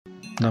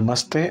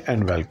Namaste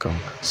and welcome,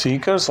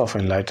 seekers of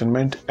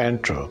enlightenment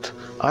and truth.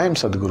 I am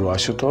Sadhguru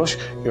Ashutosh,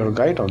 your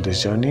guide on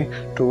this journey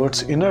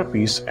towards inner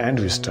peace and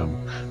wisdom.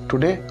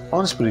 Today,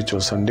 on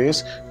Spiritual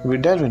Sundays, we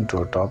delve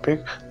into a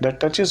topic that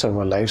touches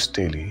our lives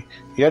daily,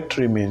 yet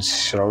remains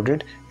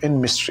shrouded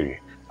in mystery.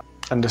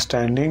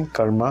 Understanding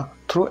karma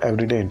through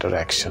everyday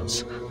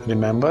interactions.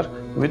 Remember,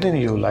 within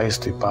you lies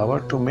the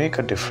power to make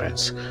a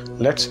difference.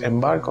 Let's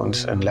embark on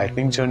this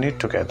enlightening journey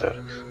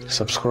together.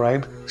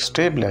 Subscribe,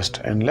 stay blessed,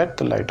 and let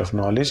the light of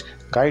knowledge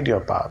guide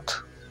your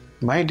path.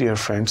 My dear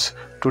friends,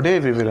 today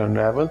we will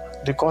unravel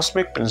the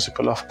cosmic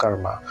principle of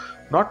karma,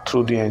 not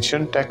through the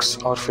ancient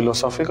texts or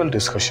philosophical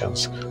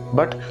discussions,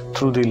 but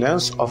through the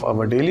lens of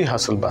our daily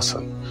hustle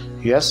bustle.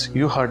 Yes,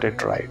 you heard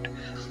it right.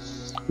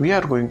 We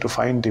are going to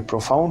find the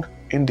profound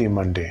in the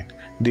mundane,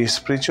 the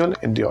spiritual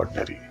in the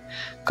ordinary.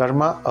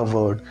 Karma, a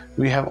word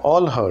we have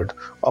all heard,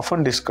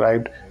 often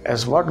described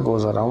as what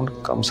goes around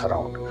comes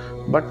around.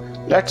 But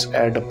let's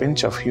add a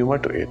pinch of humor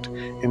to it.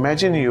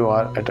 Imagine you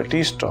are at a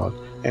tea stall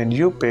and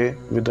you pay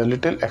with a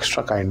little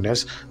extra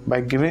kindness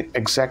by giving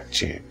exact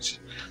change.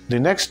 The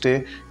next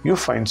day, you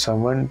find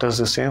someone does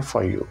the same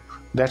for you.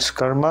 That's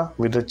karma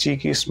with a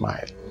cheeky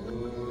smile.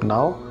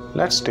 Now,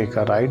 let's take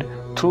a ride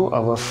through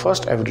our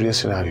first everyday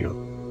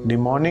scenario. The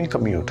morning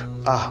commute.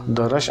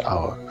 The rush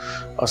hour.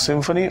 A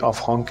symphony of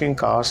honking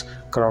cars,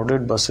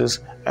 crowded buses,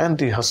 and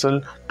the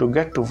hustle to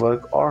get to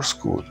work or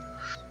school.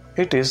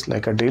 It is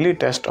like a daily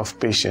test of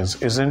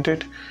patience, isn't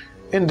it?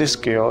 In this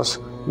chaos,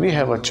 we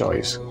have a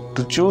choice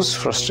to choose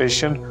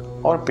frustration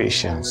or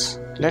patience.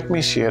 Let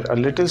me share a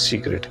little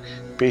secret.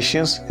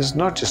 Patience is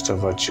not just a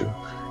virtue,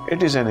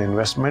 it is an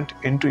investment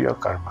into your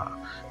karma.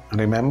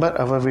 Remember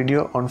our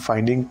video on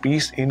finding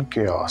peace in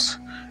chaos.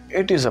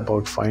 It is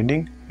about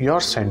finding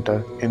your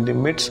center in the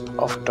midst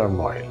of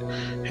turmoil.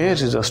 Here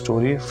is a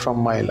story from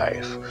my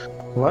life.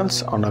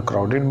 Once on a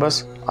crowded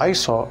bus, I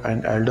saw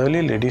an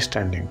elderly lady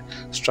standing,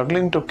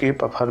 struggling to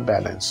keep up her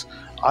balance.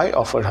 I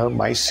offered her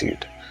my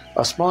seat.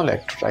 A small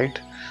act, right?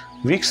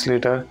 Weeks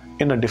later,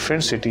 in a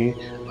different city,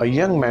 a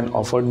young man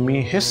offered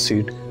me his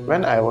seat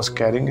when I was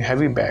carrying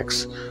heavy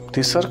bags.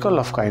 The circle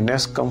of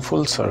kindness come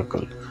full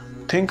circle.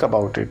 Think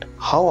about it.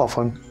 How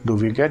often do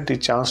we get the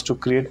chance to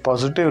create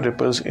positive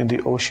ripples in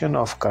the ocean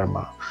of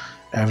karma?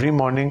 Every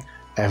morning,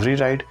 every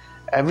ride,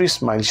 every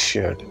smile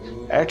shared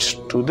adds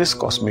to this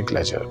cosmic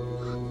ledger.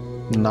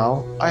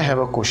 Now, I have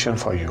a question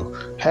for you.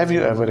 Have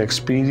you ever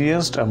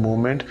experienced a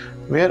moment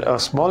where a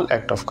small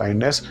act of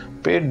kindness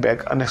paid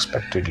back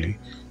unexpectedly?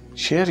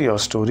 Share your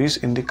stories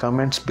in the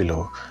comments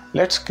below.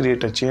 Let's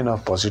create a chain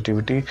of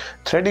positivity,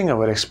 threading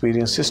our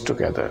experiences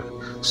together.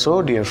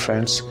 So, dear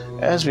friends,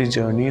 as we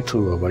journey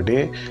through our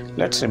day,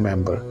 let's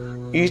remember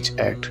each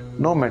act,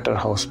 no matter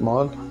how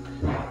small,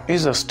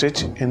 is a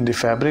stitch in the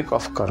fabric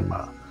of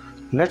karma.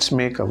 Let's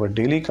make our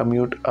daily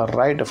commute a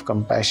ride of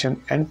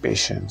compassion and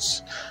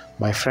patience.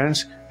 My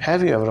friends,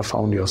 have you ever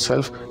found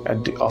yourself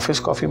at the office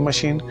coffee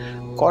machine,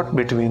 caught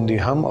between the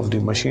hum of the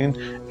machine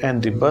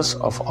and the buzz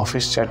of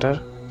office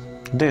chatter?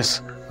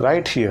 This,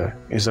 right here,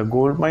 is a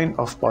goldmine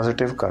of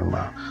positive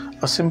karma.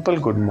 A simple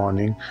good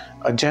morning,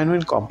 a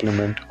genuine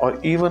compliment, or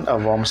even a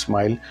warm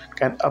smile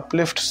can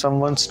uplift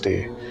someone's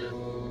day.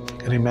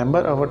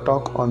 Remember our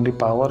talk on the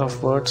power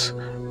of words?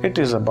 It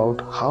is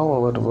about how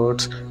our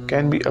words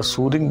can be a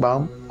soothing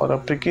balm or a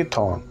pricky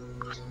thorn.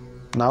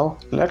 Now,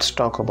 let's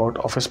talk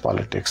about office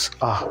politics.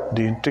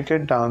 The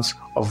intricate dance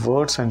of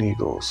words and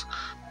egos.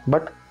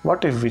 But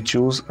what if we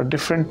choose a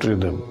different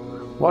rhythm?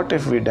 What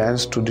if we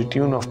dance to the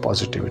tune of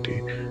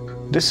positivity?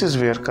 This is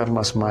where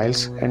karma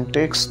smiles and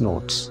takes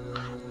notes.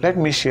 Let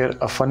me share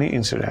a funny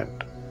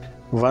incident.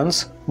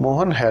 Once,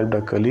 Mohan helped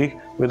a colleague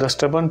with a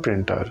stubborn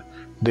printer.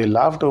 They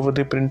laughed over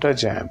the printer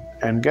jam,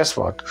 and guess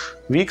what?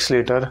 Weeks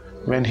later,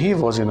 when he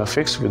was in a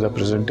fix with a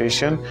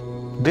presentation,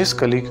 this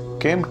colleague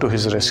came to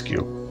his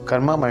rescue.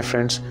 Karma, my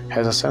friends,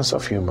 has a sense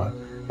of humor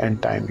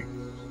and timing.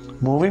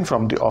 Moving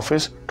from the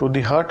office to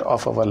the heart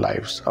of our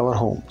lives, our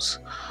homes.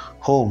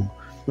 Home,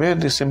 where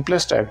the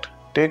simplest act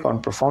take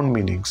on profound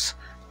meanings.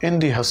 In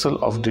the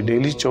hustle of the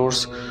daily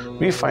chores,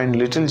 we find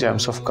little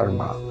gems of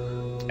karma.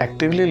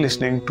 Actively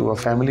listening to a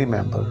family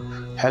member,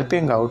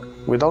 helping out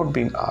without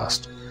being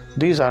asked.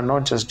 These are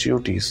not just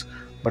duties,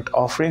 but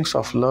offerings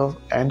of love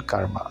and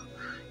karma.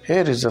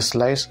 Here is a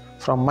slice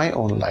from my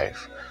own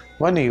life.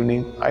 One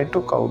evening, I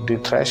took out the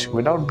trash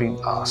without being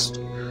asked.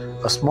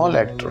 A small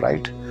act,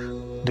 right?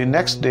 The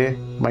next day,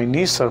 my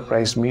niece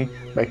surprised me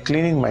by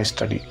cleaning my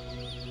study.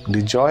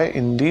 The joy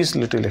in these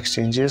little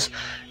exchanges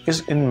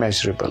is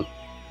immeasurable.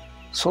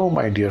 So,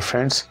 my dear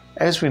friends,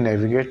 as we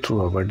navigate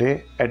through our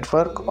day, at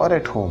work or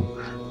at home,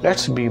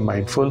 let's be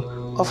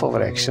mindful of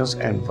our actions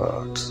and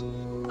words.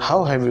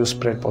 How have you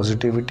spread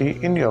positivity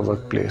in your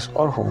workplace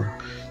or home?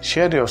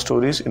 Share your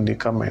stories in the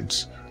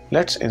comments.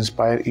 Let's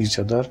inspire each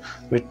other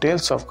with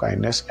tales of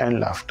kindness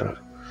and laughter.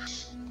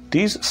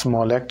 These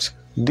small acts,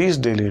 these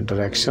daily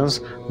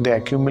interactions, they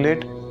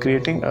accumulate,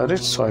 creating a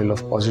rich soil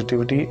of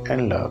positivity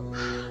and love.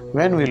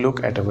 When we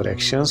look at our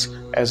actions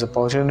as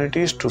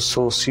opportunities to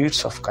sow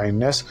seeds of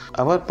kindness,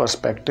 our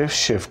perspective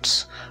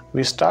shifts.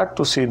 We start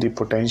to see the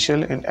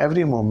potential in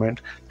every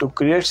moment to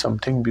create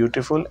something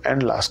beautiful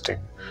and lasting.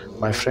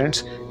 My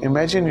friends,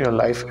 imagine your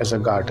life as a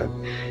garden.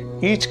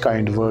 Each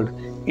kind word,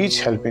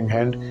 each helping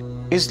hand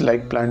is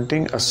like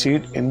planting a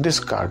seed in this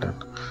garden.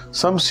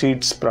 Some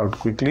seeds sprout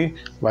quickly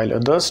while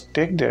others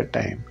take their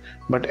time,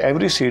 but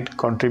every seed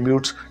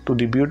contributes to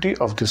the beauty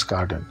of this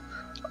garden,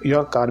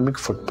 your karmic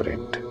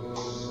footprint.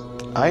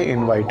 I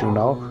invite you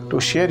now to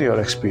share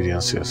your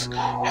experiences.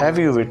 Have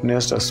you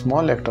witnessed a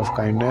small act of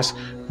kindness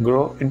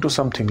grow into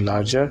something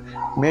larger,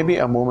 maybe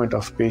a moment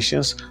of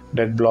patience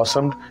that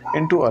blossomed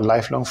into a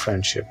lifelong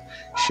friendship?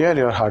 Share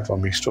your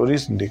heartwarming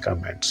stories in the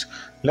comments.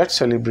 Let's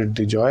celebrate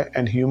the joy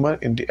and humor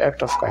in the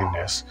act of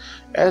kindness.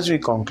 As we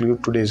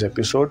conclude today's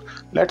episode,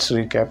 let's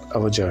recap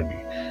our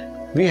journey.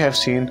 We have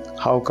seen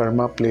how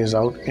karma plays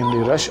out in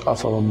the rush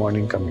of our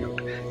morning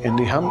commute, in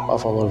the hum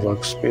of our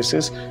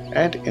workspaces,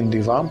 and in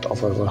the warmth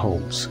of our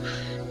homes.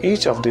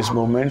 Each of these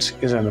moments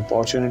is an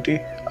opportunity,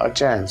 a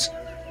chance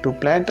to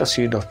plant a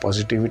seed of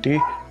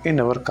positivity in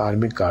our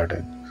karmic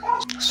garden.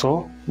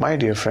 So, my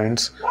dear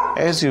friends,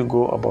 as you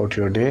go about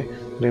your day,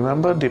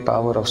 remember the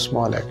power of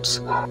small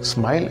acts.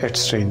 Smile at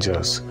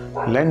strangers,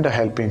 lend a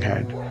helping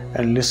hand,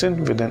 and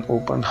listen with an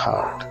open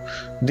heart.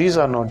 These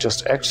are not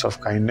just acts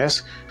of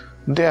kindness,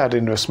 they are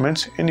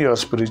investments in your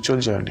spiritual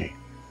journey.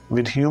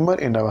 With humor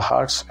in our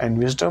hearts and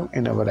wisdom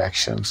in our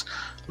actions,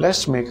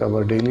 let's make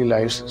our daily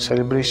lives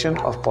celebration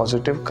of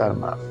positive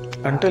karma.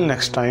 Until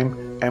next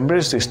time,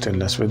 embrace the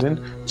stillness within,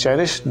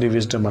 cherish the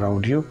wisdom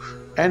around you,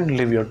 and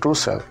live your true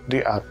self,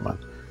 the Atman.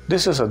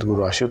 This is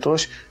Sadhguru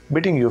Ashutosh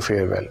bidding you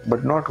farewell,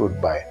 but not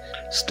goodbye.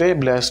 Stay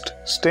blessed,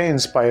 stay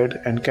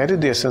inspired, and carry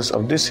the essence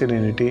of this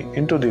serenity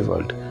into the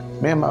world.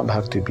 May Ma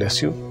Bharti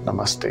bless you.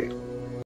 Namaste.